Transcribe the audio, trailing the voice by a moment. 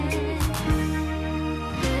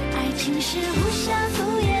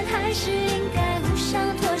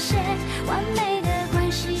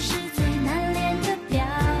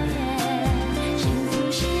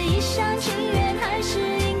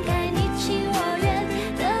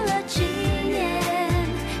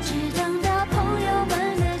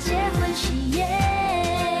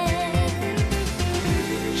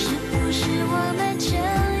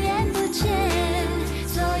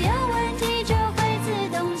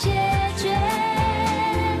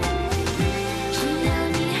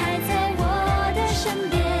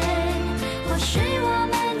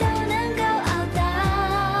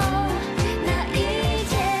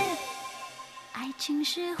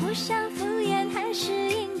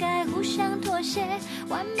妥协，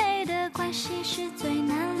完美的关系是最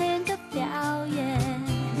难练的表演。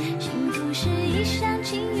幸福是一厢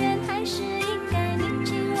情愿，还是应该你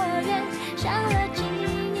情我愿？想了几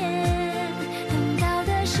年，等到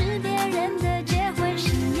的是别人的结婚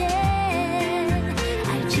喜宴。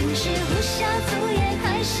爱情是互相敷衍，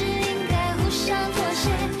还是应该互相妥协？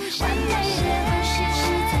完美的关系是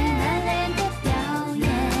最难练的表演。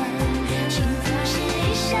幸福是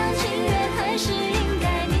一厢情愿，还是应该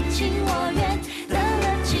你情我愿？等了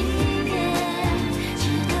几年，只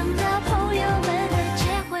等到朋友们的结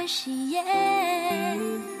婚喜宴。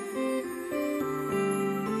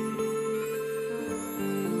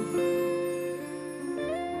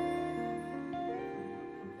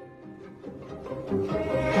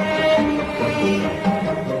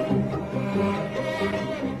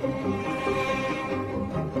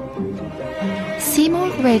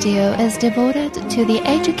Simorgh Radio is devoted to the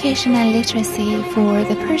education and literacy for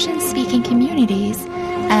the Persian-speaking communities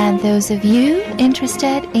and those of you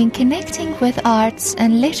interested in connecting with arts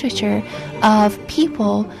and literature of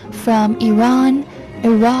people from Iran,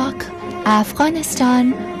 Iraq,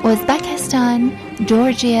 Afghanistan, Uzbekistan,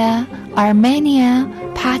 Georgia, Armenia,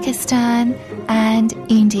 Pakistan, and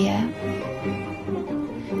India.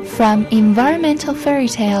 From environmental fairy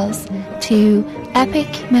tales to epic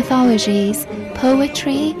mythologies,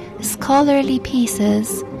 poetry, scholarly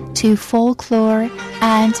pieces, to folklore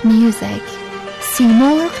and music,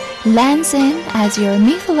 Simorgh lands in as your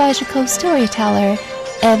mythological storyteller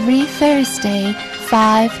every Thursday,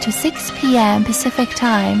 5 to 6 p.m. Pacific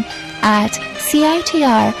Time at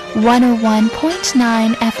CITR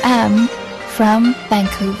 101.9 FM from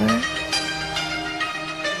Vancouver.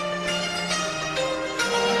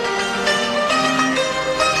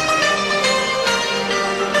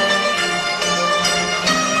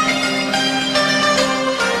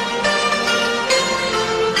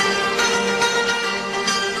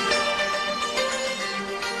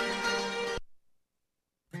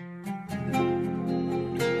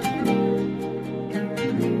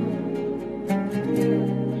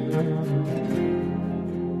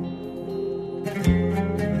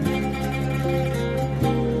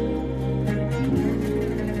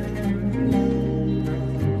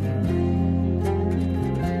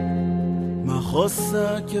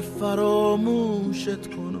 خواسته که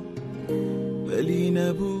فراموشت کنم ولی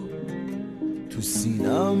نبود تو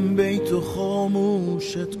سینم بیتو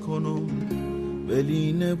خاموشت کنم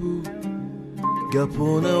ولی نبود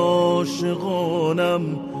گپان عاشقانم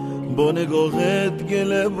با نگاهت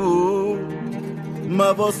گله بود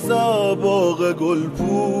مواسه باغ گل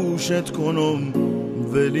پوشت کنم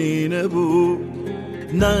ولی نبود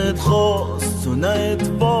نه ات خواست و نه ات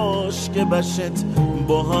باش که بشت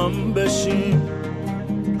با هم بشیم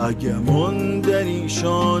اگه من در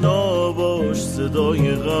ایشان آواش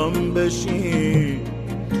صدای غم بشیم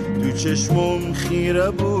تو چشمم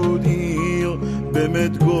خیره بودی و به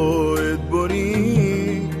مدگوت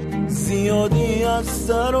بری زیادی از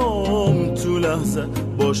سرم تو لحظه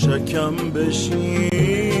با شکم بشی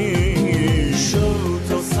شو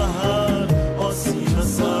تا سحر آسین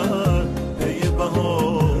سر پی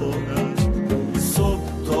بهارم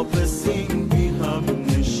صبح تا پسین بی هم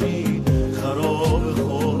نشین خراب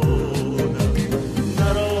خونم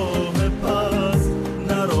نراه پس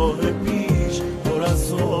نراه پیش پر از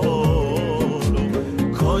سوالم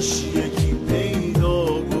کاش یکی پیدا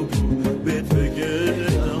بگو بهت بگه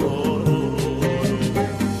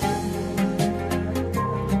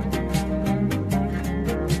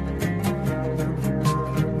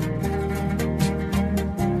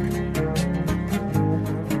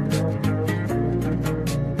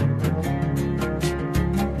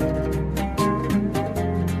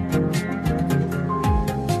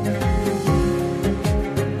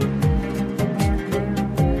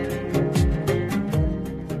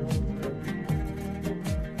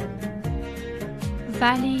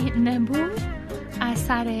ولی نبود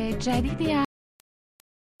اثر جدیدی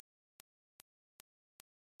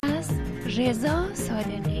از رضا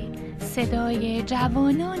صادقی صدای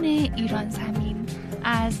جوانان ایران زمین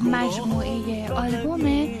از مجموعه آلبوم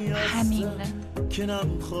همین که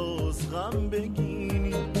نمیخواست غم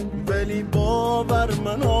بگینی ولی باور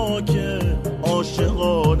منا که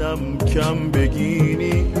عاشقانم کم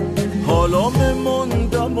بگینی حالا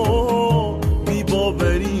مموندم و بی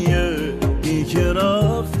باوریه ای که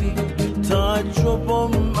رفتی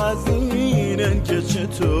تعجبم از اینه که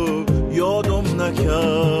چطور یادم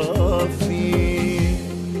نکفتی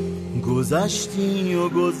گذشتی و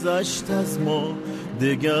گذشت از ما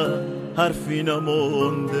دیگر حرفی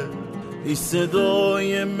نمونده ای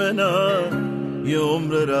صدای منه یه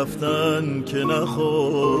عمر رفتن که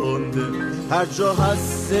نخونده. هر جا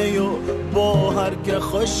هسته و با هر که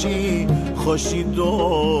خوشی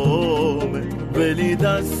دومه، ولی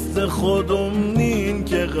دست خودم نین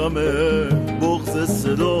که غمه بغض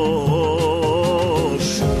صداش.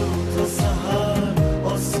 تا سحر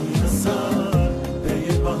آسین سر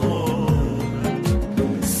پی بهاره،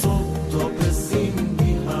 صبح تا پسین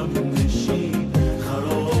بی هم نشین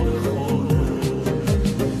خراب خونه.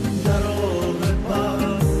 در راه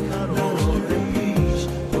پس در راه پیش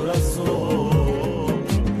پر از صبح،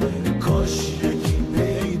 کاش یکی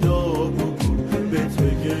پیدا بود بهت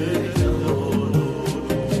بگه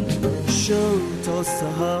شو. تا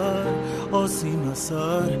سحر آسین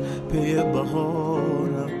اثر پی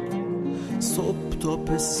بهارم، صبح تا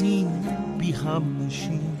پسین بی هم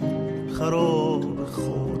نشین خراب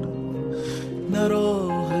خونه. نه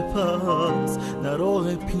راه پس نه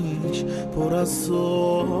راه پیش پر از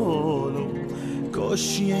سوالو،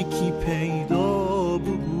 کاش یکی پیدا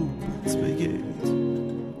بود بگید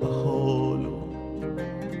حالو.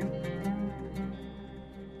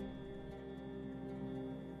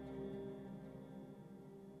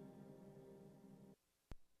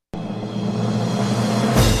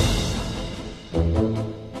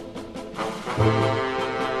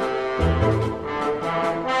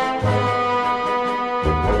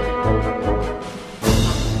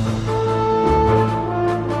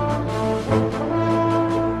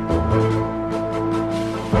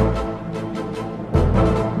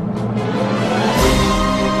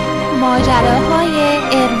 ماجراهای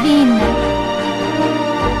اروین.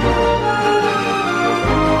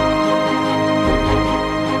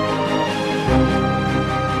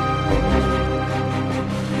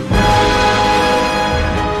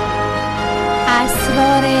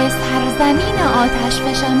 اسرار سرزمین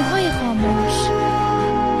آتشفشان‌های خاموش.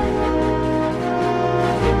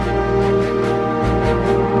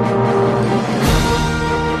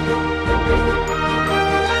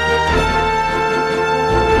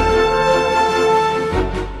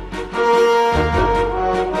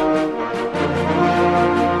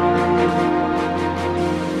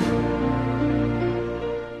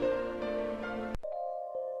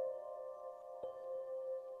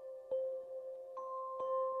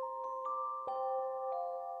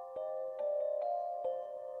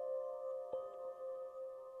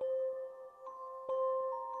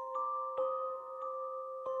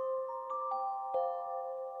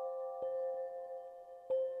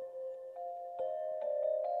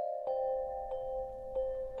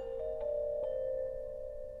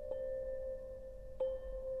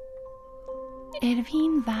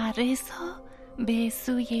 اروین و رضا به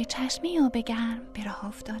سوی چشمه آب گرم به راه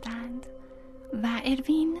افتادند و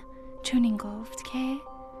اروین چنین گفت که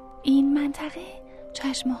این منطقه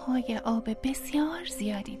چشمه‌های آب بسیار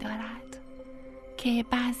زیادی دارد که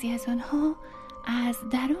بعضی از آنها از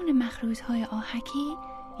درون مخروط‌های آهکی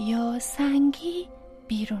یا سنگی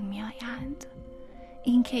بیرون می‌آیند.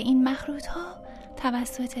 اینکه این مخروط‌ها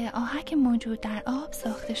توسط آهک موجود در آب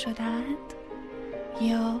ساخته شده‌اند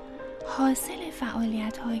یا حاصل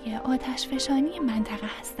فعالیت‌های آتشفشانی منطقه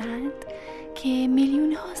هستند که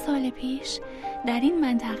میلیون‌ها سال پیش در این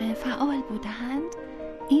منطقه فعال بودند،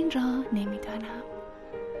 این را نمی‌دانم.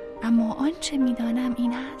 اما آنچه می‌دانم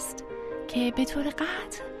این است که به طور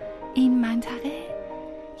قطع این منطقه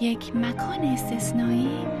یک مکان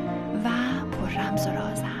استثنایی و پر رمز و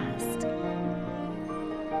راز است.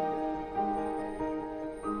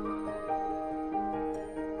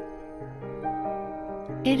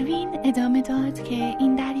 اروین ادامه داد که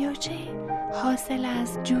این دریاچه حاصل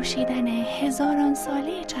از جوشیدن هزاران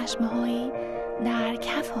ساله چشمه‌هایی در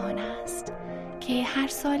کف آن است که هر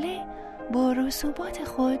ساله با رسوبات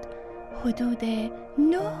خود حدود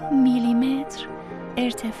 9 میلیمتر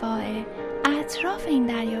ارتفاع اطراف این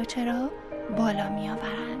دریاچه را بالا می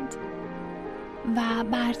آورند و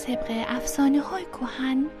بر طبق افسانه‌های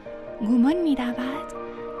کهن گمان می رود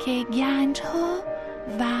که گنج‌ها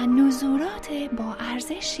و نزورات با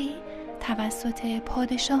ارزشی توسط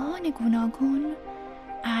پادشاهان گوناگون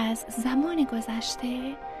از زمان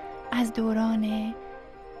گذشته، از دوران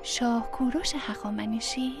شاه کوروش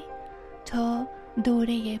هخامنشی تا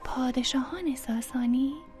دوره پادشاهان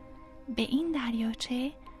ساسانی به این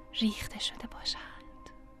دریاچه ریخته شده باشند.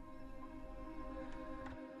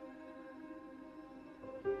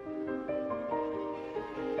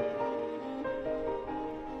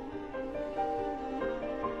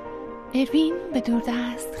 اروین به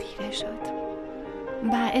دوردست خیره شد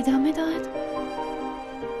و ادامه داد: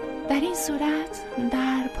 در این صورت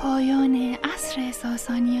در پایان عصر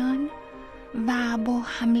ساسانیان و با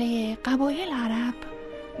حمله قبایل عرب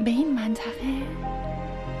به این منطقه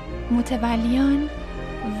متولیان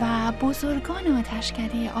و بزرگان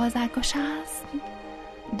آتشکده آذرگشسب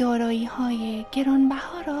دارایی‌های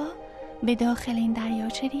گرانبها را به داخل این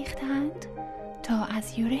دریاچه ریختند تا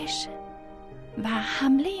از یورش و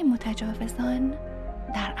حمله متجاوزان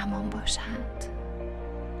در امان باشند.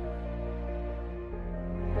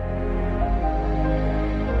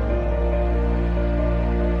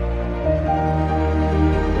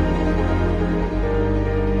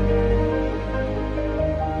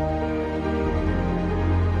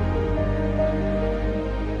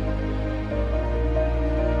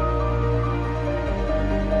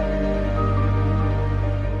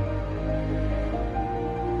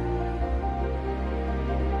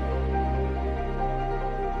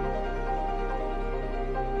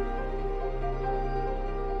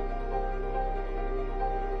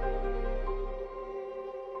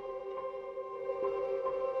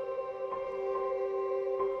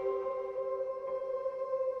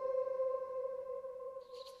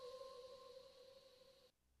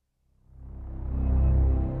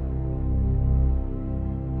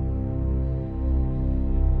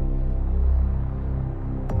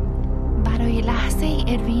 لحظه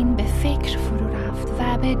اروین به فکر فرو رفت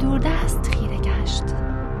و به دوردست خیره گشت.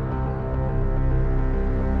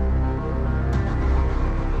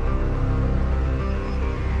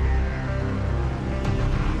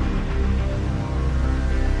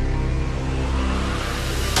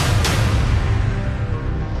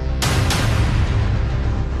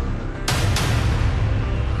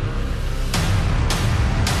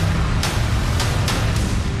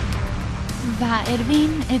 و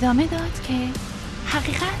اروین ادامه داد که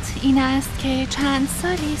حقیقت این است که چند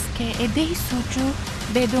سالی است که عده‌ای سودجو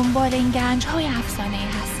به دنبال این گنج‌های افسانه‌ای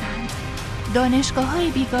هستند.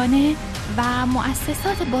 دانشگاه‌های بیگانه و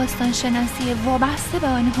مؤسسات باستانشناسی وابسته به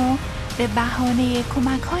آنها به بهانه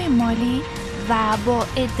کمک‌های مالی و با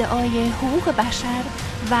ادعای حقوق بشر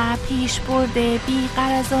و پیشبرد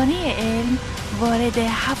بی‌غرضانه علم وارد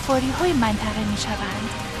حفاری‌های منطقه می‌شوند،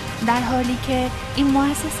 در حالی که این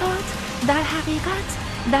مؤسسات در حقیقت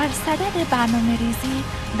در صدد برنامه ریزی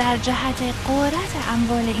در جهت غارت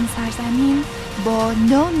اموال این سرزمین با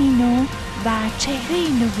نامی نو و چهره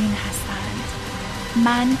نوین هستند.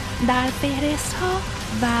 من در فهرست‌ها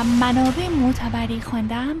و منابع معتبری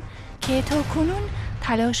خواندم که تاکنون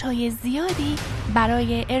تلاش‌های زیادی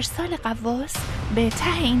برای ارسال غواص به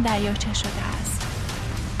ته این دریاچه شده است،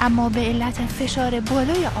 اما به علت فشار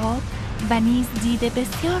بالای آب و نیز دید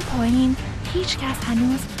بسیار پایین هیچ کس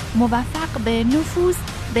هنوز موفق به نفوذ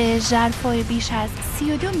به ژرفای بیش از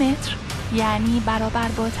 32 متر، یعنی برابر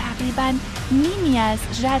با تقریباً نیمی از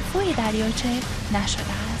ژرفای دریاچه نشده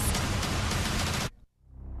است.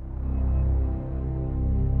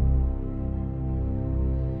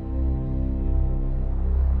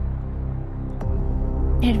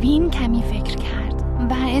 اروین کمی فکر کرد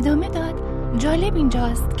و ادامه داد جالب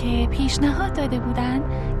اینجاست که پیشنهاد داده بودند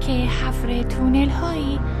که حفر تونل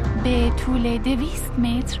هایی به طول 200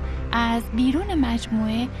 متر از بیرون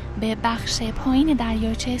مجموعه به بخش پایین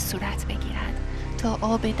دریاچه صورت بگیرد تا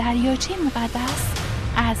آب دریاچه مقدس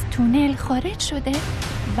از تونل خارج شده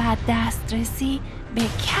و دسترسی به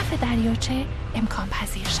کف دریاچه امکان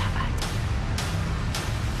پذیر شود.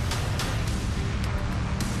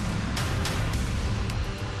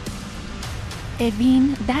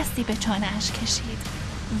 اروین دستی به چانه‌اش کشید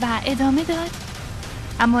و ادامه داد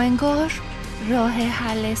اما انگار راه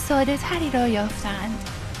حل ساده تری را یافتند.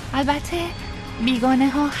 البته بیگانه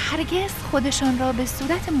ها هرگز خودشان را به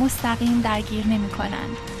صورت مستقیم درگیر نمی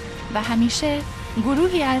کنند و همیشه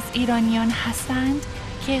گروهی از ایرانیان هستند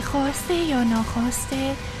که خواسته یا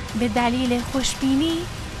ناخواسته به دلیل خوشبینی،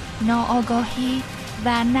 ناآگاهی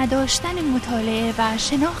و نداشتن مطالعه و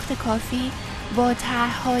شناخت کافی با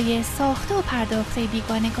طرح‌های ساخته و پرداخته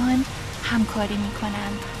بیگانگان همکاری می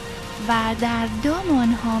کنند و در دام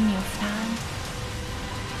آنها می افتند.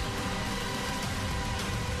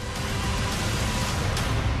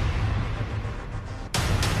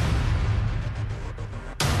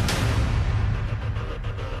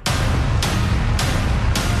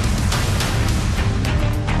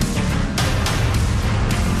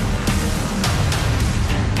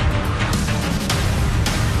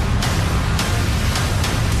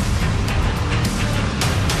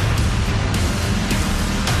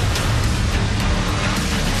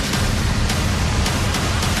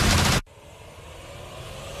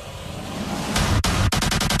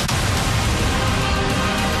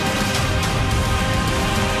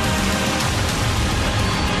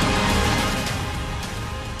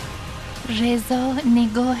 رضا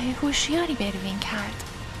نگاه هوشیاری به اروین کرد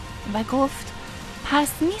و گفت پس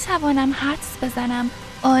می توانم حدس بزنم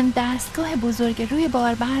آن دستگاه بزرگ روی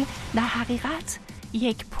باربر در حقیقت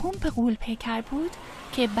یک پمپ غول‌پیکر بود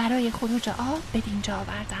که برای خروج آب به دینجا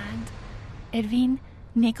آوردند. اروین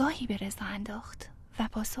نگاهی به رضا انداخت و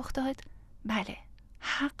پاسخ داد: بله،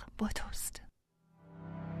 حق با توست.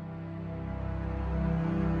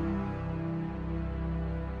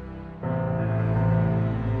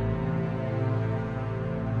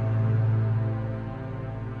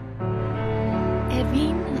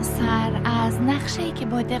 اروین سر از نقشه‌ای که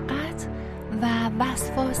با دقت و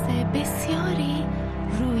وسواس بسیاری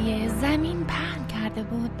روی زمین پهن کرده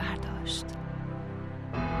بود برداشت.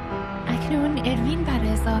 اکنون اروین و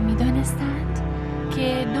رضا می‌دانستند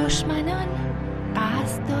که دشمنان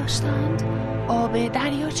قصد داشتند آب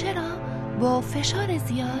دریاچه را با فشار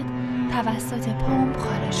زیاد توسط پمپ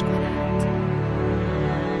خارج کنند.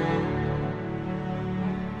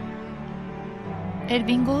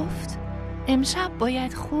 اروین گفت: امشب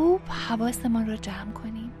باید خوب حواسمان را جمع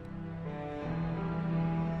کنیم.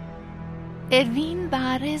 اروین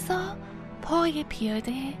و رضا پای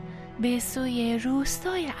پیاده به سوی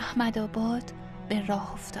روستای احمدآباد به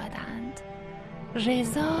راه افتادند.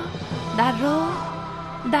 رضا در راه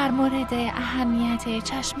در مورد اهمیت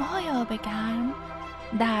چشمه‌های آب گرم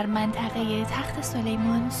در منطقه تخت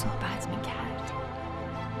سلیمان صحبت می‌کرد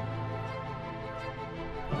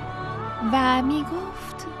و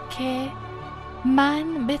می‌گفت که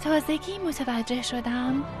من به تازگی متوجه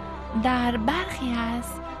شدم در برخی از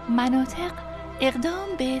مناطق اقدام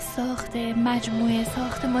به ساخت مجموعه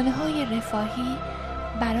ساختمان‌های رفاهی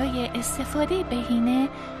برای استفاده بهینه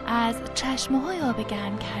از چشمه‌های آب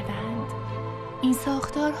گرم کردند. این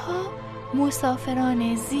ساختارها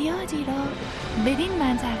مسافران زیادی را بدین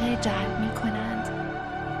منطقه جلب می‌کنند.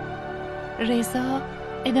 رضا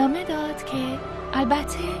ادامه داد که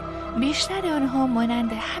البته بیشتر آنها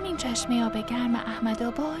مانند همین چشمه آب گرم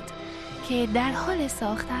احمدآباد که در حال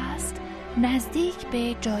ساخته است نزدیک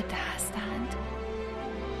به جاده هستند.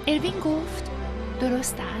 اروین گفت: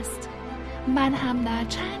 درست است، من هم در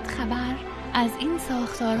چند خبر از این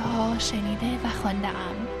ساختارها شنیده و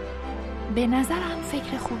خوانده‌ام. به نظرم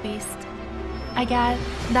فکر خوبی است. اگر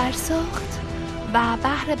در ساخت و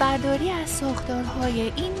بهره برداری از ساختارهای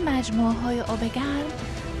این مجموعه‌های آب گرم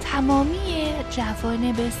تمامی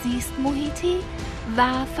جوانب زیست محیطی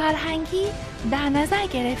و فرهنگی در نظر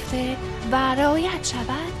گرفته و رعایت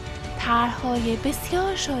شود، طرح‌های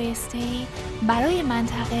بسیار شایسته‌ای برای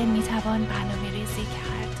منطقه میتوان برنامه‌ریزی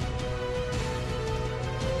کرد.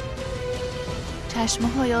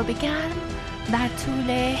 چشمه‌های آب گرم در طول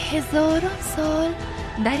هزاران سال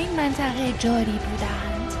در این منطقه جاری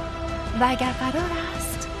بودند و اگر قرار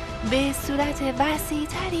است به صورت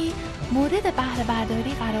وسیع‌تری مورد بهره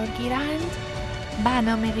برداری قرار گیرند،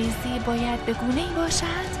 برنامه‌ریزی باید به گونه‌ای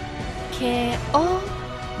باشد که آب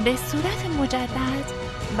به صورت مجدد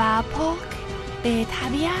و پاک به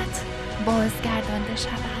طبیعت بازگردانده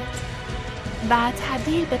شود و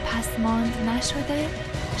تبدیل به پسماند نشده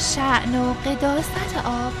شأن و قداست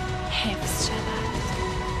آب حفظ شود.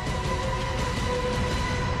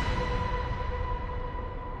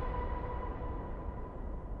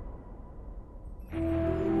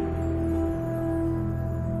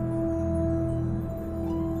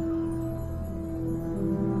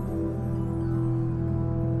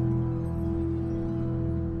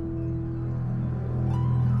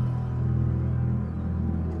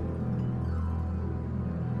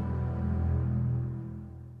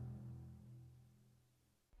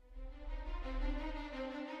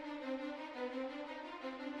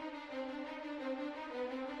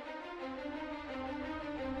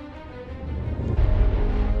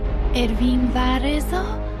 اروین و رضا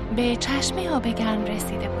به چشمه آب گرم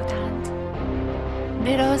رسیده بودند.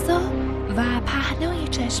 درازا و پهنای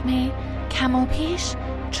چشمه کماپیش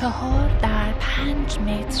 4 در 5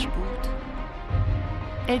 متر بود.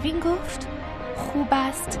 اروین گفت: خوب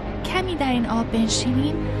است کمی در این آب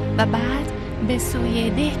بنشینیم و بعد به سوی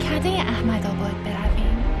دهکده احمدآباد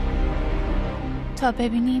برویم تا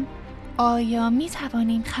ببینیم آیا می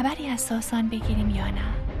توانیم خبری از ساسان بگیریم یا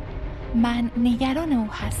نه. من نگران او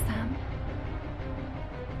هستم.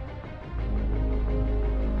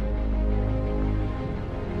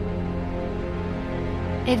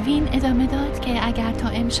 اروین ادامه داد که اگر تا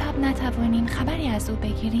امشب نتوانیم خبری از او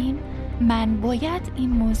بگیریم، من باید این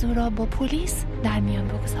موضوع را با پلیس در میان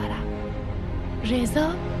بگذارم. رضا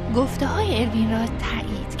گفته های اروین را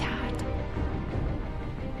تایید کرد.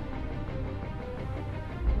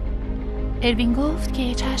 اروین گفت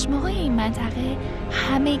که چشمه های این منطقه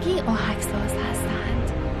همگی آهک‌ساز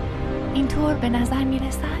هستند. اینطور به نظر می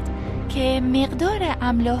رسد که مقدار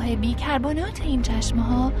املاح بیکربنات این چشمه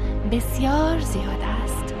ها بسیار زیاد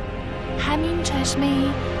است. همین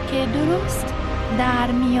چشمه‌ای که درست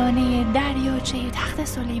در میانه دریاچه تخت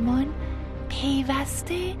سلیمان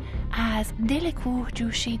پیوسته از دل کوه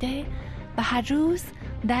جوشیده و هر روز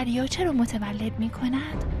دریاچه رو متولد می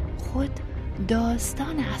کند، خود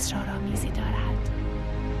داستان اسرارآمیزی دارد.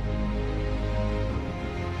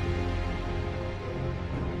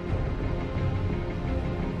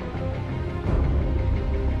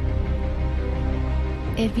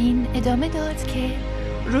 اوین ادامه داد که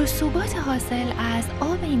رسوبات حاصل از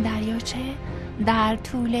آب این دریاچه در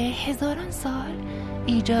طول هزاران سال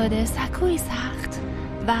ایجاد سکوی سخت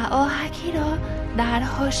و آهکی را در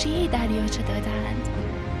حاشیه دریاچه دادند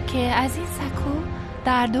که از این سکو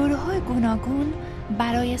در دوره‌های گوناگون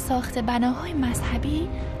برای ساخت بناهای مذهبی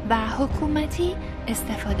و حکومتی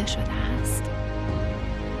استفاده شده است.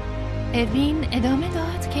 اوین ادامه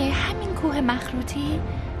داد که همین کوه مخروطی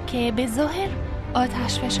که به ظاهر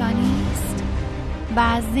آتشفشانی است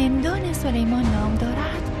و زندان سلیمان نام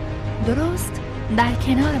دارد، درست در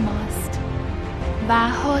کنار ماست و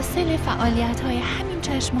حاصل فعالیت‌های همین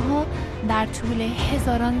چشمه‌ها در طول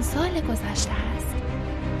هزاران سال گذشته است.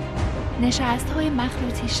 نشست‌های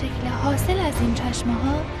مخروطی شکل حاصل از این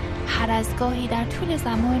چشمه‌ها هر از گاهی در طول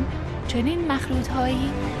زمان چنین مخروط‌هایی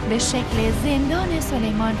به شکل زندان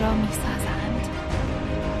سلیمان را می‌سازند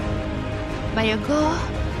و یا گاه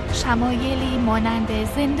شمایلی مانند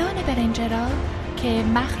زندان برنج را که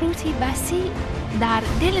مخروطی وسیع در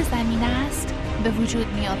دل زمین است به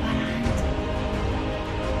وجود می‌آورند.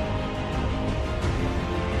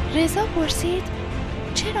 رضا پرسید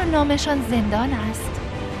چرا نامشان زندان است؟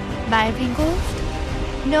 و اوین گفت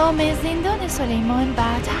نام زندان سلیمان و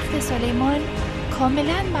تخت سلیمان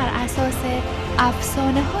کاملاً بر اساس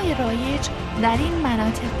افسانه‌های رایج در این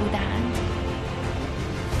مناطق بودند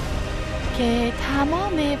که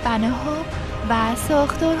تمام بناها و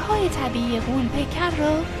ساختارهای طبیعی غول‌پیکر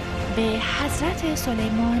را به حضرت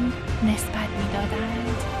سلیمان نسبت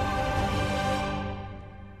می‌دادند.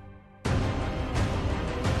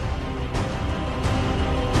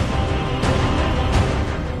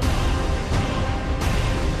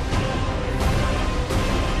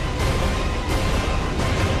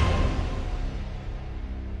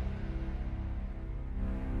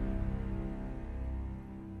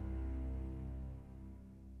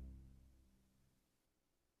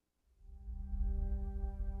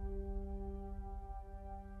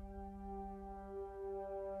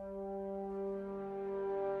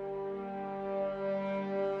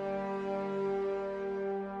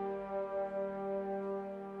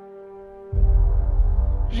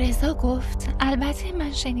 رضا گفت البته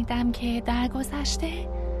من شنیدم که در گذشته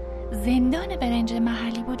زندان برنج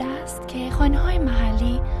محلی بوده است که خانه‌های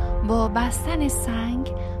محلی با بستن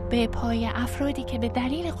سنگ به پای افرادی که به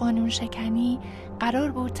دلیل قانون شکنی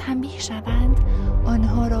قرار بود تنبیه شوند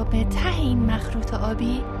آنها را به ته این مخروط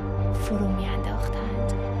آبی فرو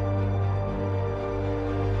می‌انداختند.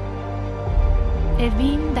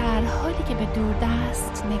 اوین در حالی که به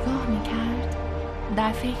دوردست نگاه می‌کرد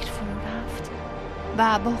در فکر فرو رفت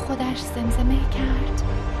و با خودش زمزمه کرد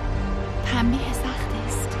تنبیه سخت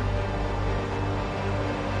است.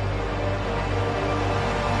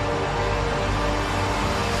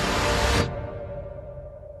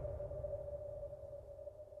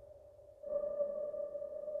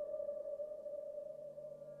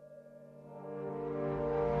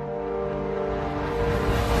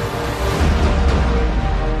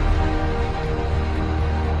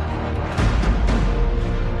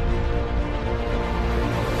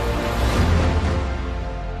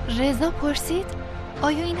 رضا پرسید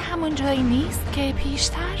آیا این همون جایی نیست که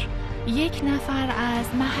پیشتر یک نفر از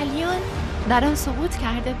محلیان در آن سقوط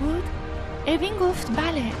کرده بود؟ اوین گفت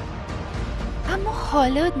بله، اما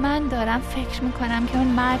حالا من دارم فکر میکنم که اون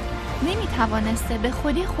مرد نمیتوانسته به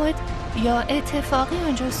خودی خود یا اتفاقی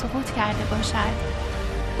آنجا سقوط کرده باشد.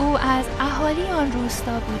 او از اهالی آن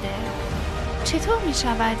روستا بوده. چطور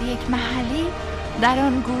میشود یک محلی در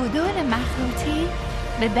آن گودال مخروطی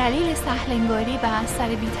به دلیل سهلنگاری و سر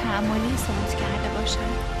بی‌تأملی سقوط کرده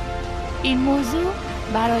باشد؟ این موضوع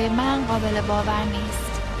برای من قابل باور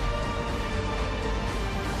نیست.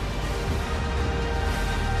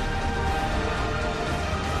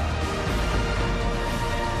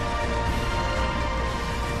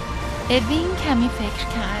 اوین کمی فکر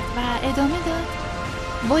کرد و ادامه داد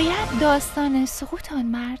باید داستان سقوط آن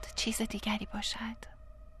مرد چیز دیگری باشد.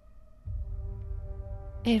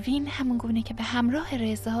 اوین همون گونه که به همراه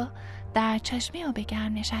رضا در چشمه آب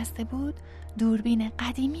گرم نشسته بود دوربین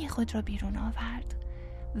قدیمی خود را بیرون آورد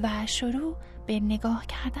و شروع به نگاه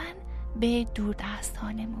کردن به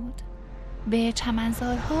دوردست‌ها نمود، به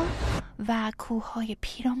چمنزارها و کوههای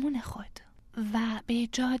پیرامون خود و به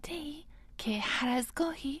جاده‌ای که هر از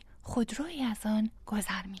گاهی خودرویی از آن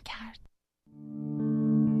گذر می کرد.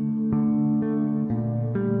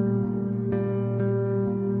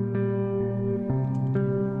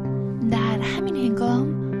 در همین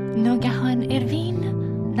هنگام ناگهان اروین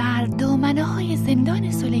در دامنه‌های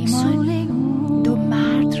زندان سلیمان دو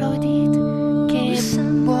مرد را دید که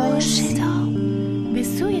با شتاب به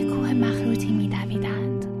سوی کوه مخروطی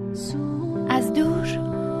می‌دویدند. از دور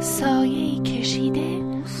سایه‌ای کشیده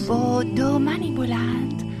با دامنی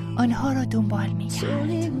بلند آنها را دنبال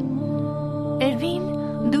می‌کرد. اروین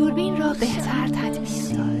دوربین را بهتر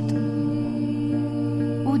تدبیر داد.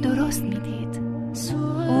 او درست می‌دید.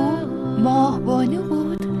 او ماهبانو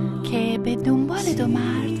بود که به دنبال دو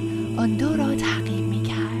مرد آن دو را تعقیب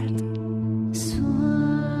می‌کرد.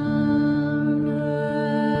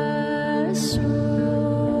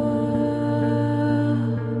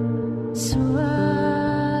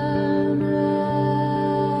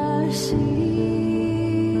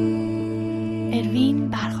 اروین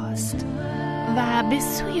برخاست و به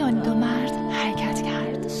سوی آن دو مرد حرکت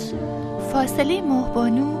کرد. فاصله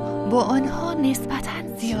ماهبانو با آنها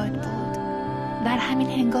نسبتاً زیاد بود. در همین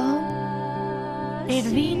هنگام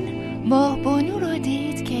اروین ماهبانو را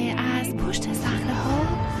دید که از پشت صخره‌ها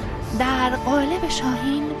در قالب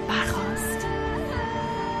شاهین برخاست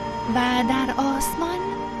و در آسمان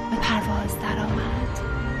به پرواز درآمد.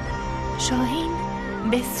 شاهین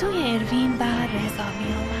به سوی اروین و رضا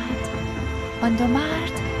می آمد. آن دو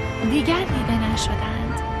مرد دیگر دیده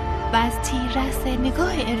نشدند و از تیررس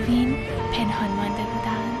نگاه اروین پنهان مانده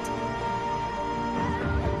بودند.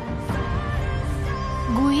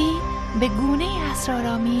 گویی به گونه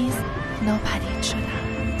اسرارآمیز ناپدید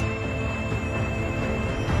شدند.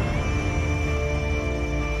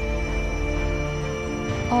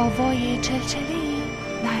 آوای چلچله‌ای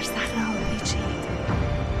در صخره‌ها پیچید.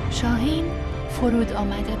 شاهین فرود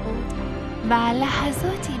آمده بود و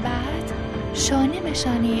لحظاتی بعد شانه به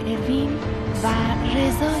شانه اروین و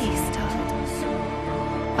رضا ایستاد.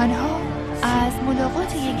 آنها از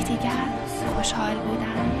ملاقات یکدیگر خوشحال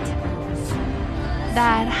بودند.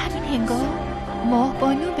 در همین هنگام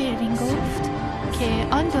ماهبانو به اروین گفت که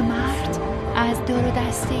آن دو مرد از دور و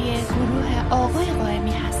دسته گروه آقای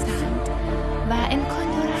قائمی هستند و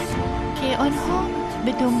امکان دارد که آنها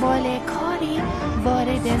به دنبال کاری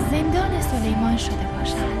وارد زندان سلیمان شده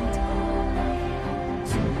باشند.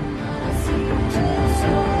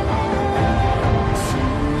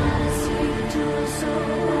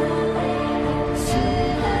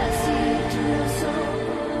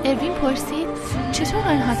 اروین پرسید چطور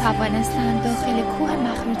آنها توانستند داخل کوه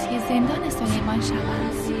مخروطی زندان سلیمان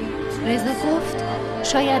شوند؟ رضا گفت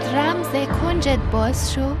شاید رمز کنجت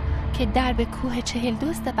باز شو که درب کوه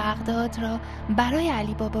 42 بغداد را برای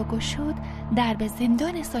علی بابا گشود، درب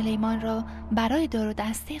زندان سلیمان را برای دار و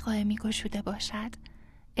دسته قائمی گشوده باشد.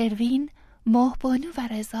 اروین، ماهبانو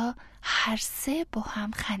و رضا هر سه با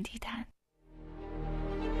هم خندیدند.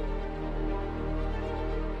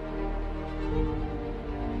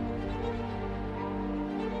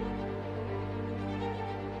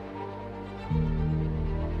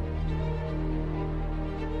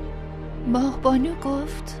 ماهبانو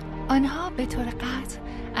گفت آنها به طور قطع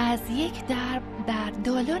از یک درب در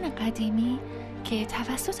دالان قدیمی که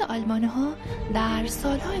توسط آلمان‌ها در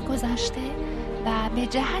سالهای گذشته و به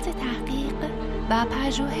جهت تحقیق و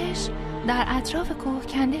پژوهش در اطراف کوه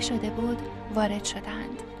کنده شده بود وارد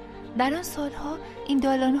شدند. در آن سالها این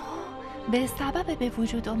دالان‌ها به سبب به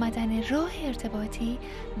وجود آمدن راه ارتباطی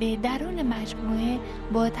به درون مجموعه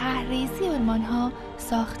با تحریزی آلمان‌ها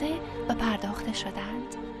ساخته و پرداخته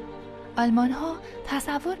شدند. آلمان‌ها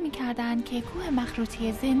تصور می‌کردند که کوه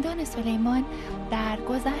مخروطی زندان سلیمان در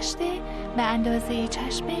گذشته به اندازه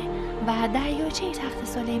چشمه و دریاچه تخت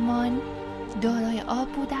سلیمان دارای آب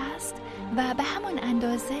بوده است و به همان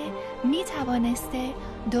اندازه می‌توانسته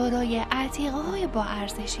دارای عتیقه‌های با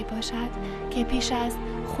ارزشی باشد که پیش از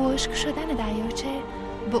خشک شدن دریاچه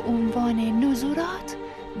به عنوان نزورات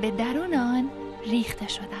به درون آن ریخته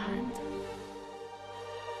شدند.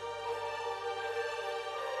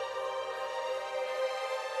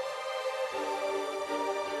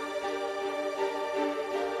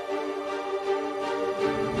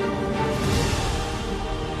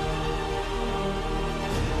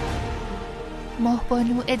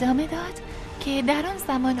 ماهبانو ادامه داد که در آن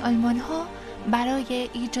زمان آلمان‌ها برای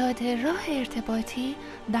ایجاد راه ارتباطی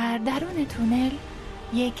در درون تونل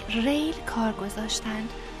یک ریل کار گذاشتند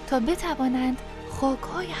تا بتوانند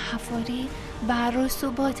خاک‌های حفاری و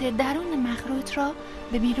رسوبات درون مخروط را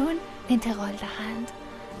به بیرون انتقال دهند.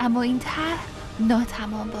 اما این طرح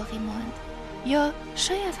ناتمام باقی ماند، یا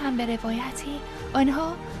شاید هم به روایتی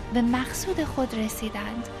آنها به مقصود خود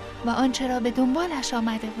رسیدند و آنچه را به دنبالش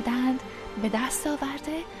آمده بودند به دست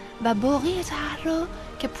آورده و باقی طرح را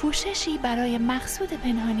که پوششی برای مقصود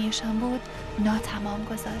پنهانیشان بود ناتمام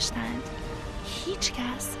گذاشتند. هیچ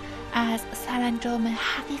کس از سرانجام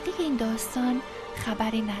حقیقی این داستان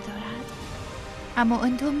خبری ندارد، اما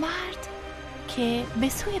آن دو مرد که به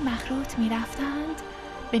سوی مخروط می رفتند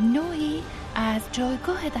به نوعی از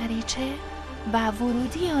جایگاه دریچه و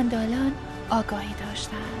ورودی آن دالان آگاهی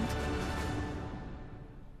داشتند.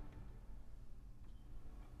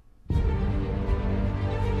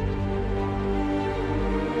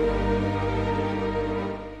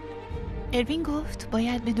 اروین گفت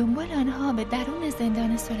باید به دنبال آنها به درون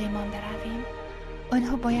زندان سلیمان برویم.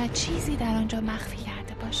 آنها باید چیزی در آنجا مخفی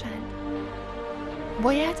کرده باشند.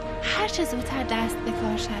 باید هر چه زودتر دست به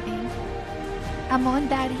کار شویم. اما آن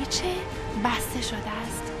دریچه بسته شده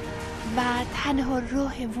است و تنها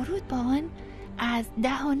راه ورود با آن از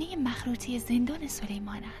دهانه مخروطی زندان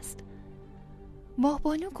سلیمان است.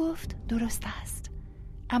 ماهبانو گفت درست است،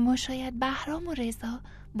 اما شاید بهرام و رضا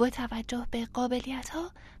با توجه به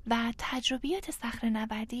قابلیت‌ها و تجربیات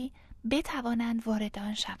صخره‌نوردی بتوانند وارد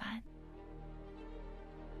آن شوند.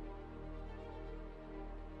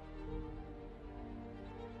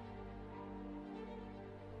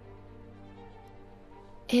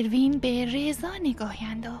 اروین به رضا نگاهی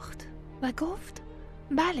انداخت و گفت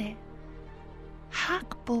بله،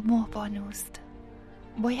 حق با ماهبانوست،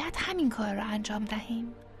 باید همین کار را انجام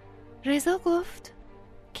دهیم. رضا گفت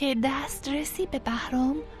که دسترسی به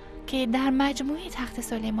بهرام که در مجموعه تخت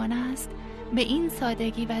سلیمان است به این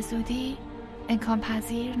سادگی و زودی امکان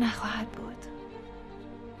پذیر نخواهد بود.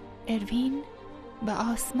 اروین به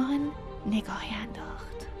آسمان نگاهی انداخت.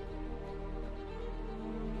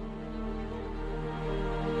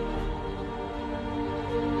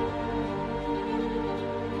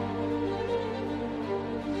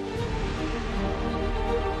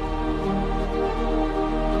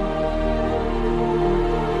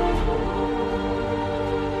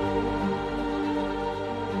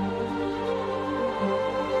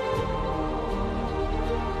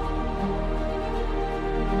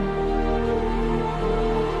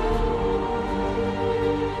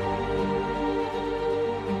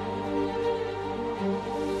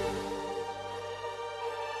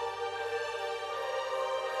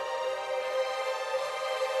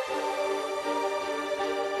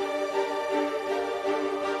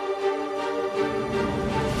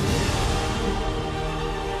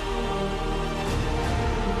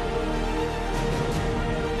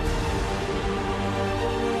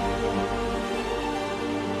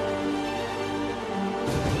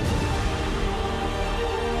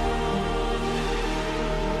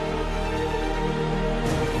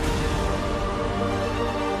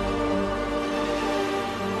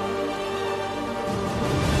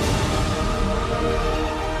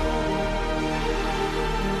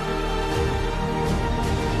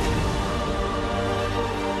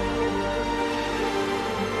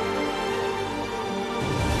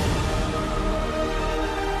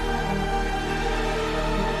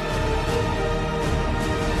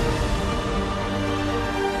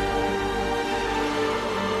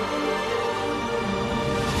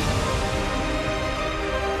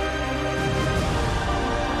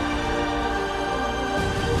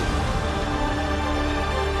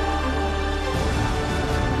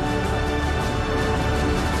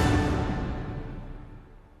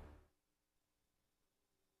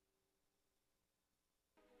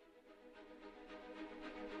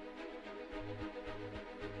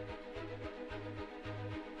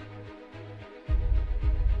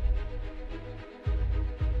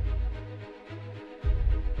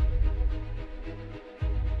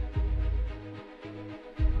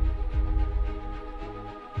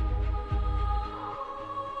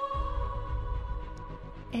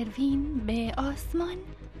 اروین به آسمان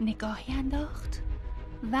نگاهی انداخت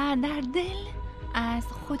و در دل از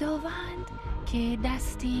خداوند که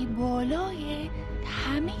دستی بالای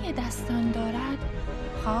همه دستان دارد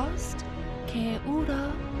خواست که او را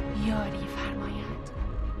یاری فرماید.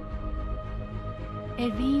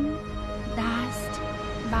 اروین دست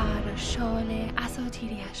بر شال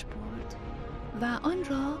اساطیریش برد و آن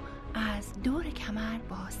را از دور کمر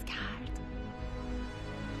باز کرد.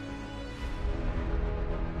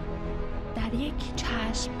 در یک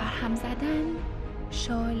چشم برهم زدن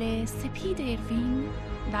شال سپید اروین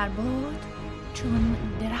در باد چون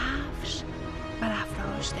درفش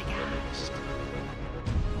برافراشته گشت.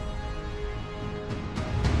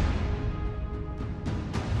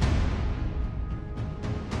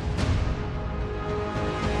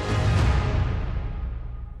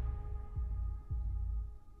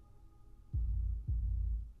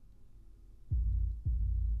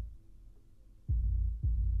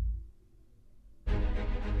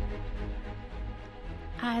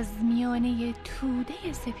 از میانه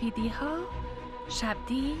توده سپیدی ها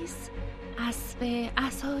شبدیز اسب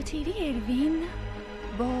اساطیری اروین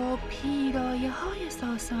با پیرایه های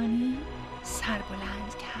ساسانی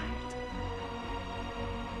سربلند کرد.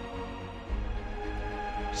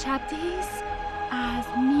 شبدیز از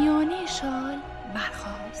میانه شال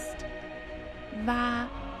برخاست و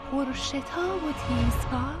پرشتاب و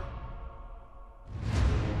تیزپا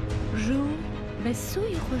رو به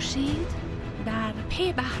سوی خورشید در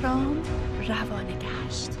پی بهرام روانه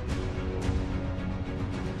گشت.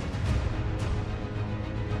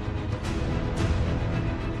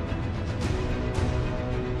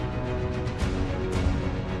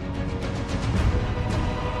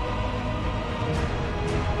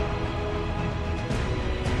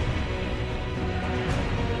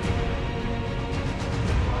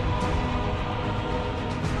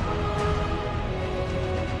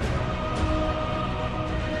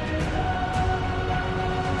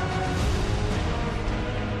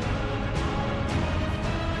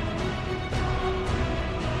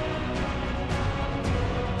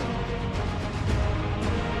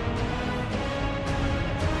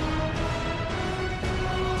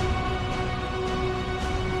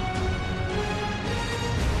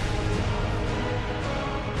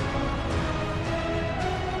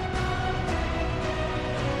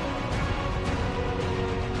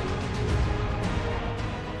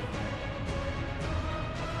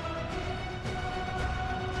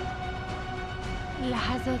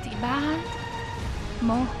 لحظاتی بعد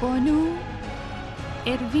ماهبانو،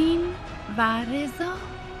 اروین و رضا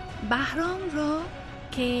بهرام را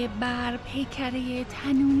که بر پیکره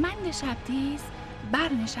تنومند شبدیز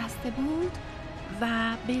برنشسته بود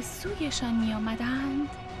و به سویشان می آمدند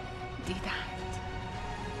دیدند.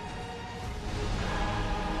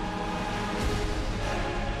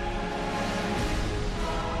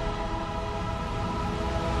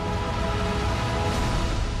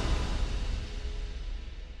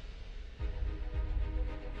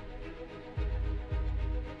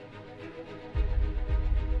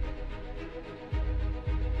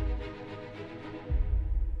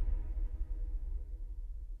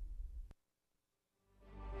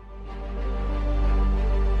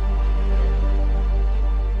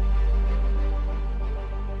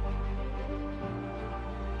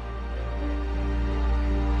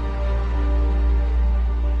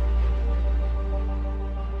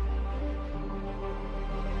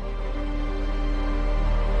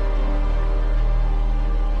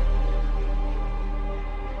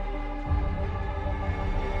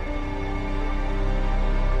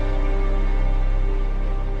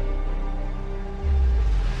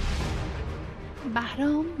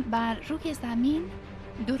 بهرام بر روی زمین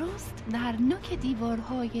درست در نوک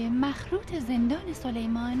دیوارهای مخروط زندان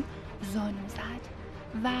سلیمان زانو زد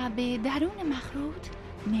و به درون مخروط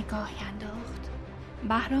نگاهی انداخت.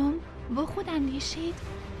 بهرام با خود اندیشید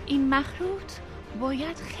این مخروط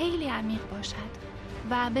باید خیلی عمیق باشد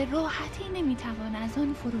و به راحتی نمیتوان از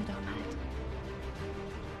آن فرود آمد.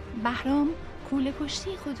 بهرام کوله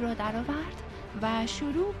پشتی خود را درآورد و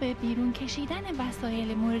شروع به بیرون کشیدن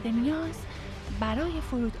وسایل مورد نیاز برای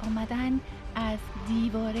فرود آمدن از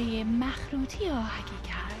دیواره مخروطی آهکی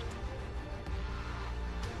کرد.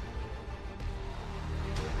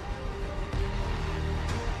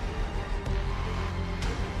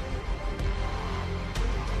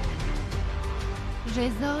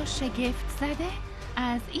 رضا شگفت زده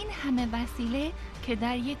از این همه وسیله که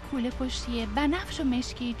در یک کوله پشتی بنفش و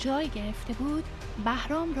مشکی جای گرفته بود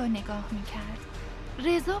بهرام را نگاه می‌کرد.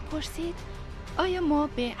 رضا پرسید آیا ما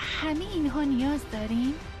به همه اینها نیاز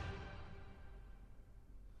داریم؟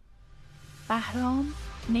 بهرام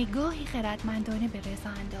نگاهی خردمندانه به رضا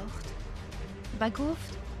انداخت و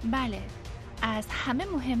گفت بله، از همه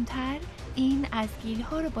مهمتر این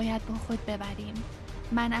ازگیل‌ها رو باید با خود ببریم.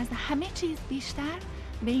 من از همه چیز بیشتر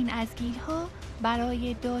به این ازگیل‌ها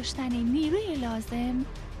برای داشتن نیروی لازم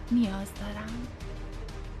نیاز دارم.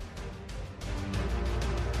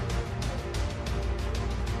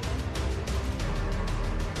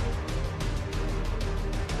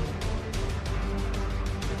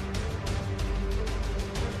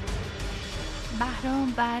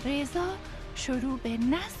 بهرام و رضا شروع به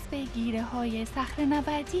نصب گیره های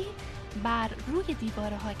صخره‌نوردی بر روی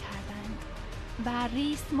دیواره ها کردند و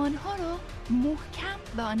ریسمان ها را محکم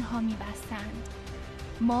به آنها می بستند.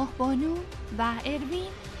 ماهبانو و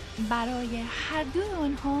اروین برای هر دو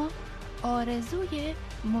آنها آرزوی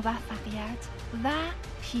موفقیت و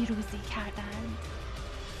پیروزی کردند.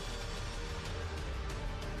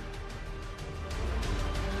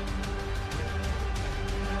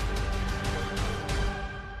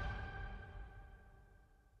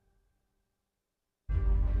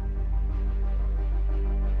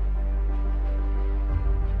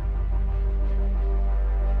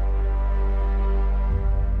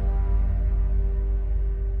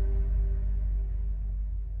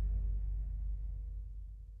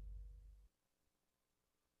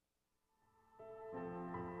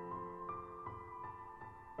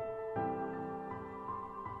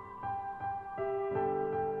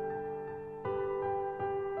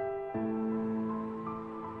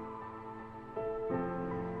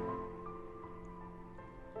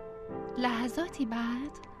 لحظاتی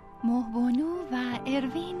بعد مهبانو و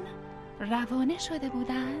اروین روانه شده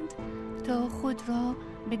بودند تا خود را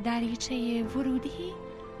به دریچه ورودی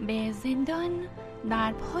به زندان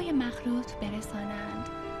در پای مخروط برسانند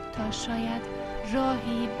تا شاید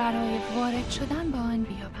راهی برای وارد شدن به آن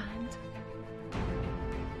بیابند.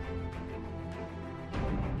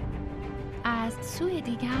 از سوی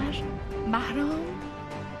دیگر بهرام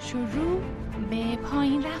شروع به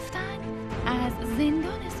پایین رفتن از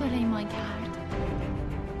زندان سلیمان کرد.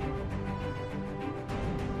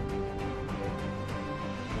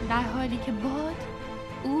 در حالی که باد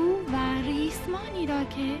او و ریسمانی را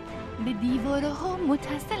که به دیوارها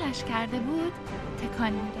متصلش کرده بود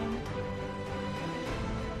تکان می‌داد.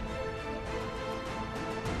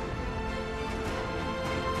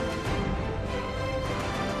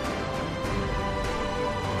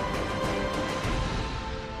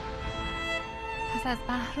 پس از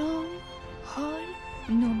بهرام حال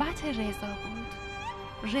نوبت رضا بود.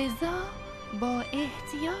 رضا با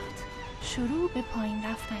احتیاط شروع به پایین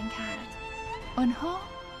رفتن کرد. آنها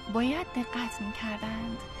باید دقت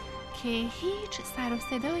می‌کردند که هیچ سر و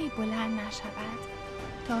صدایی بلند نشود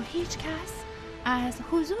تا هیچ کس از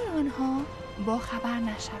حضور آنها با خبر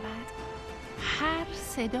نشود. هر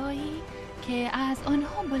صدایی که از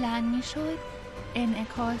آنها بلند می‌شد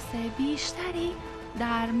انعکاس بیشتری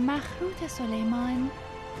در مخروط سلیمان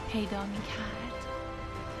پیدا می‌کرد.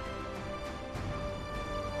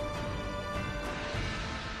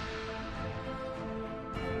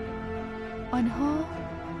 آنها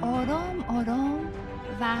آرام آرام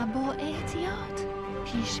و با احتیاط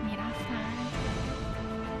پیش می رفتند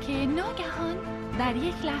که ناگهان در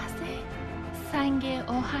یک لحظه سنگ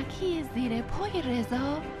آهکی زیر پای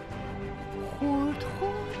رضا خورد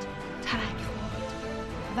ترک خورد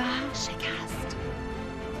و شکست.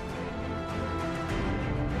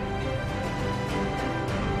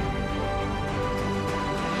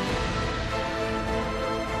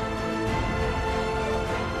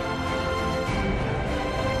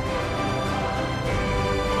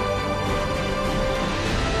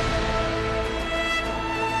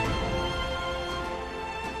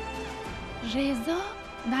 رضا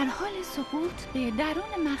در حال سقوط به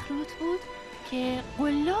درون مخروط بود که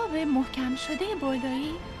قلاب محکم شده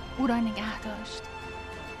بالایی او را نگه داشت.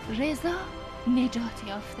 رضا نجات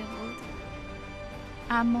یافته بود،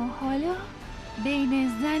 اما حالا بین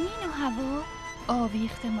زمین و هوا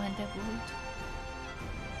آویخته مانده بود.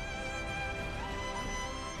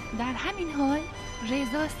 در همین حال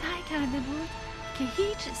رضا سعی کرده بود که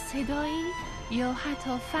هیچ صدایی یا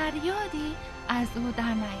حتی فریادی از او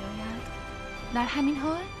در نیاید. در همین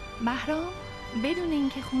حال بهرام بدون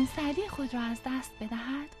اینکه خونسردی خود را از دست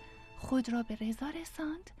بدهد خود را به رضا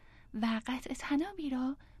رساند و قطع طنابی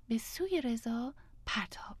را به سوی رضا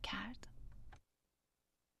پرتاب کرد.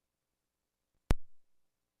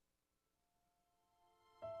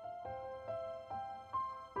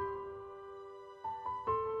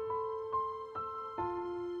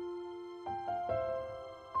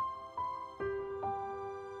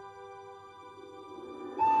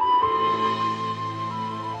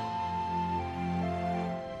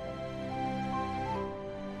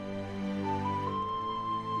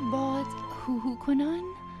 هوهو کنان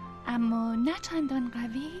اما نه چندان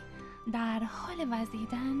قوی در حال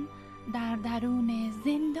وزیدن در درون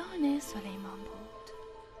زندان سلیمان بود.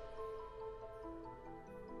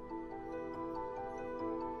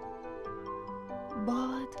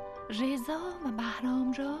 باد رضا و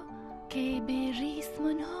بهرام را که به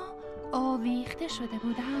ریسمان‌ها آویخته شده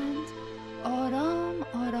بودند آرام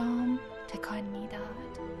آرام تکان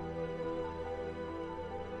می‌داد.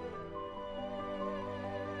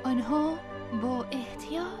 آنها با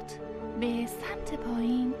احتیاط به سمت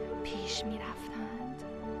پایین پیش می رفتند،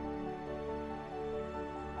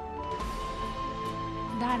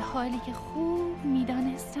 در حالی که خوب می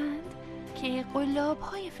دانستند که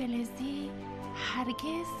قلاب‌های فلزی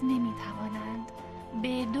هرگز نمی توانند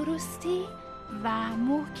به درستی و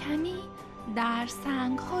محکمی در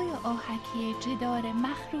سنگ‌های آهکی جدار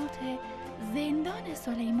مخروط زندان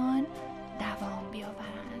سلیمان دوام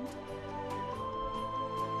بیاورند.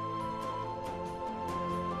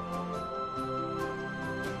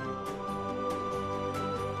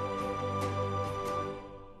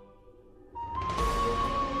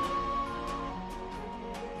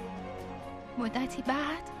 مدتی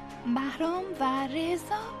بعد بهرام و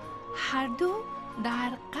رضا هر دو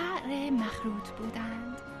در قعر مخروط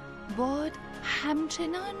بودند. باد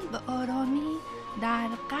همچنان به آرامی در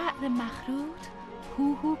قعر مخروط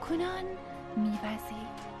هوهو کنان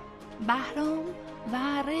می‌وزید. بهرام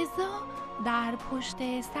و رضا در پشت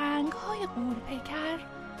سنگ‌های غورپیکر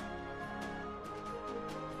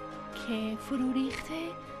که فرو ریخته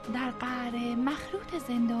در قعر مخروط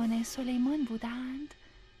زندان سلیمان بودند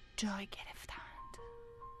جای گرفتند.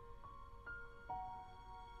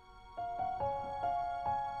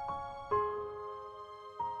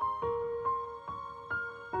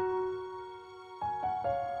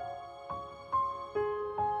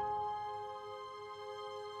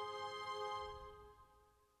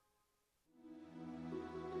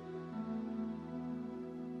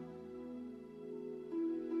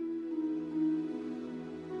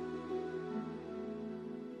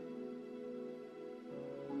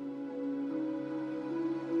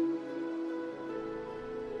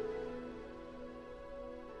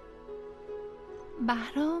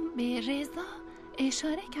 بهرام به رضا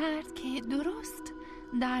اشاره کرد که درست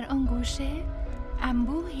در آن گوشه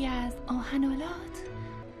انبوهی از آهن‌آلات،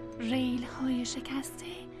 ریل‌های شکسته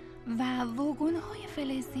و واگن‌های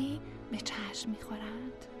فلزی به چشم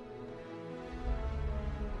می‌خورند.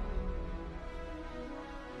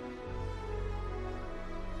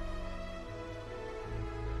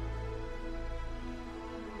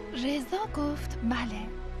 رضا گفت بله،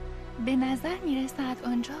 به نظر می‌رسد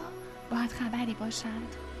آنجا باید خبری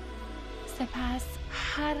باشد. سپس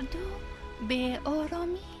هر دو به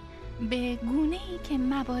آرامی به گونه‌ای که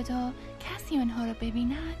مبادا کسی آنها را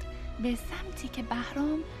ببیند به سمتی که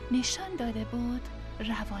بهرام نشان داده بود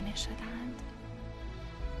روانه شدند.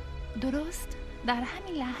 درست در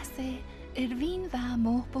همین لحظه اروین و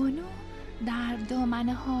مهبانو در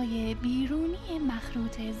دامنه‌های بیرونی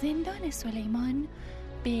مخروط زندان سلیمان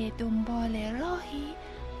به دنبال راهی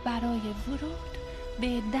برای ورود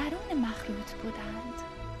به درون مخروط بودند.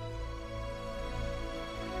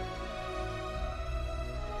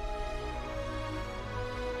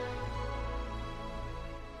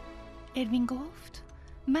 اروین گفت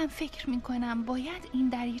من فکر میکنم باید این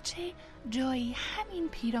دریچه جایی همین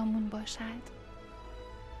پیرامون باشد.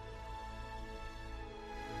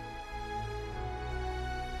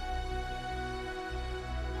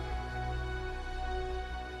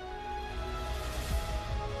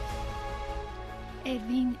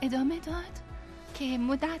 اروین ادامه داد که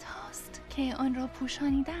مدت هاست که آن را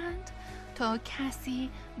پوشانیدند تا کسی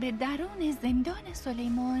به درون زندان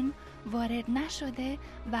سلیمان وارد نشده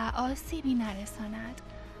و آسیبی نرساند،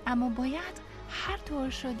 اما باید هر طور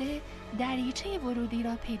شده دریچه ورودی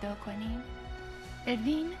را پیدا کنیم.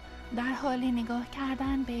 اروین در حال نگاه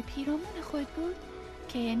کردن به پیرامون خود بود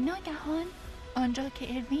که ناگهان آنجا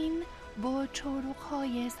که اروین با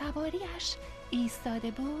چروق‌های سواریش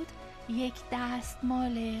ایستاده بود یک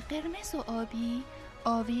دستمال قرمز و آبی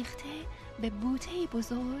آویخته به بوته‌ای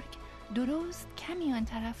بزرگ درست کمی آن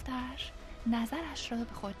طرفتر نظرش را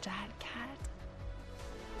به خود جلب کرد.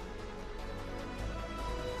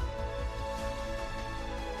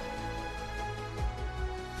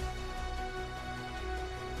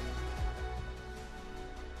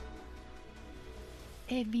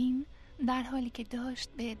 اروین در حالی که داشت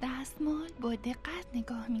به دستمال با دقت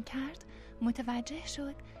نگاه می کرد متوجه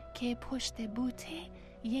شد که پشت بوته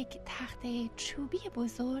یک تخته چوبی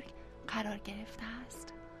بزرگ قرار گرفته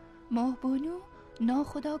است. ماهبانو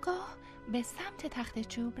ناخودآگاه به سمت تخت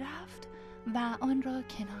چوب رفت و آن را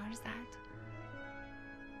کنار زد.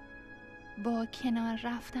 با کنار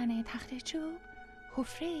رفتن تخت چوب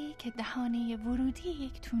حفره‌ای که دهانه ورودی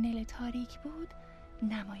یک تونل تاریک بود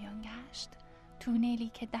نمایان گشت.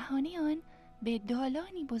 تونلی که دهانه آن به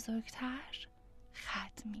دالانی بزرگتر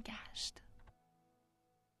ختم می گشت.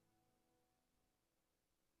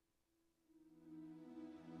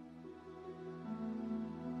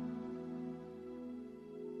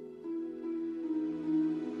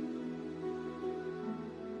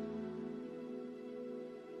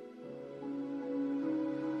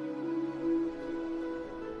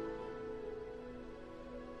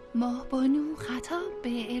 ماهبانو خطاب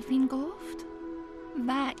به اروین گفت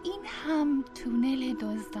و این هم تونل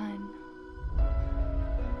دزدان.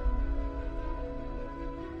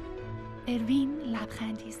 اروین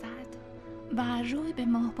لبخندی زد و روی به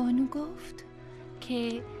ماهبانو گفت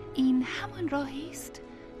که این همان راهی است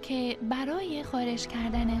که برای خارج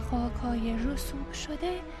کردن خاک‌های رسوب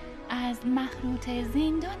شده از مخروط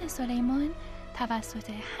زندان سلیمان توسط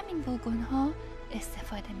همین واگن‌ها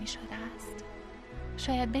استفاده می شده است.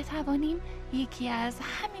 شاید بتوانیم یکی از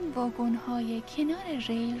همین واگن‌های کنار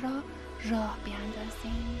ریل را راه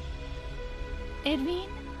بیاندازیم. اروین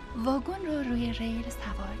واگن را روی ریل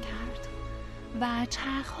سوار کرد و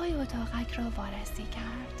چرخ‌های اتاقک را وارسی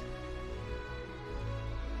کرد.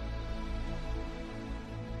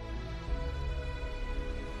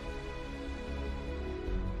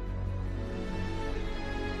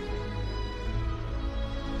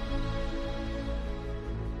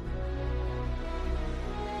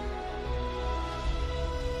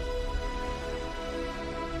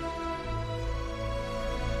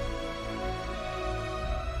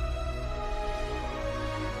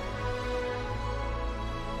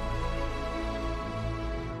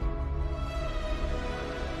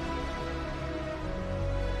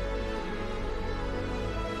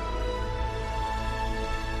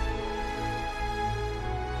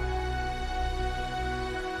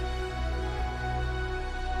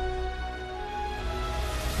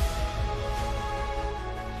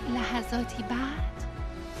 لحظاتی بعد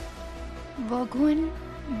واگن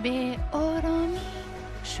به آرامی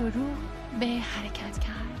شروع به حرکت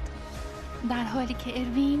کرد، در حالی که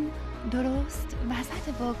اروین درست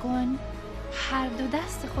وسط واگن هر دو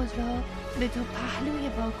دست خود را به دو پهلوی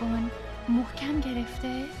واگن محکم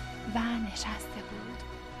گرفته و نشسته بود.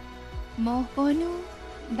 ماهبانو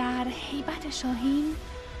در هیبت شاهین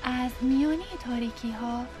از میانه تاریکی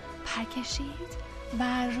ها پر کشید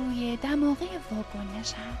و روی دماغه واگن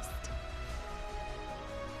نشست.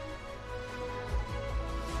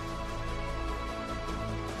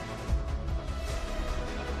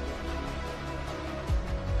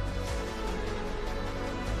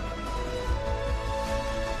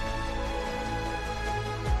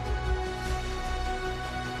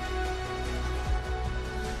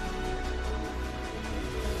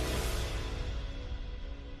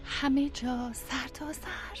 همه جا سر تا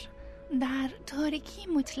سر در تاریکی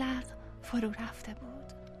مطلق فرو رفته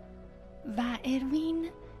بود و اروین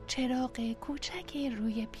چراغ کوچک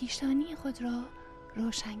روی پیشانی خود را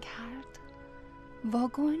روشن کرد.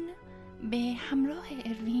 واگن به همراه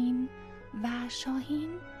اروین و شاهین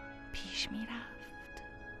پیش می رفت.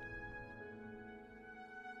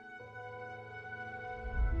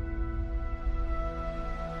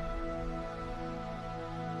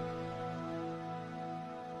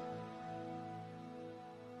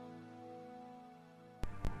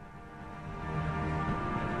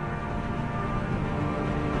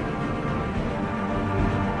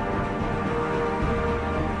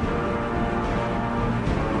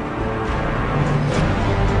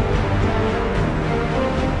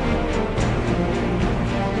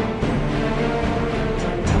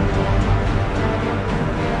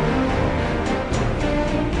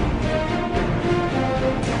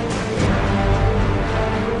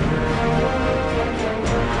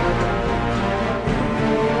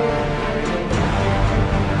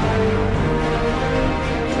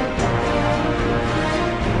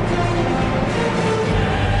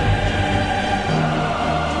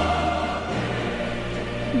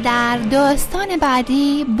 در داستان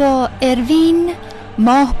بعدی با اروین،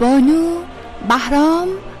 ماهبانو، بهرام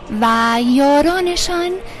و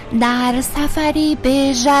یارانشان در سفری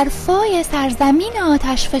به ژرفای سرزمین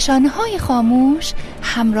آتشفشان‌های خاموش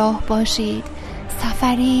همراه باشید.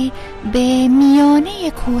 سفری به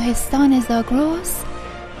میانه کوهستان زاگرس،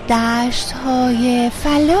 دشت‌های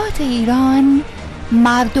فلات ایران،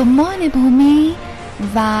 مردمان بومی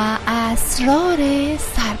و اسرار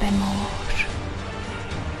سر به ماه.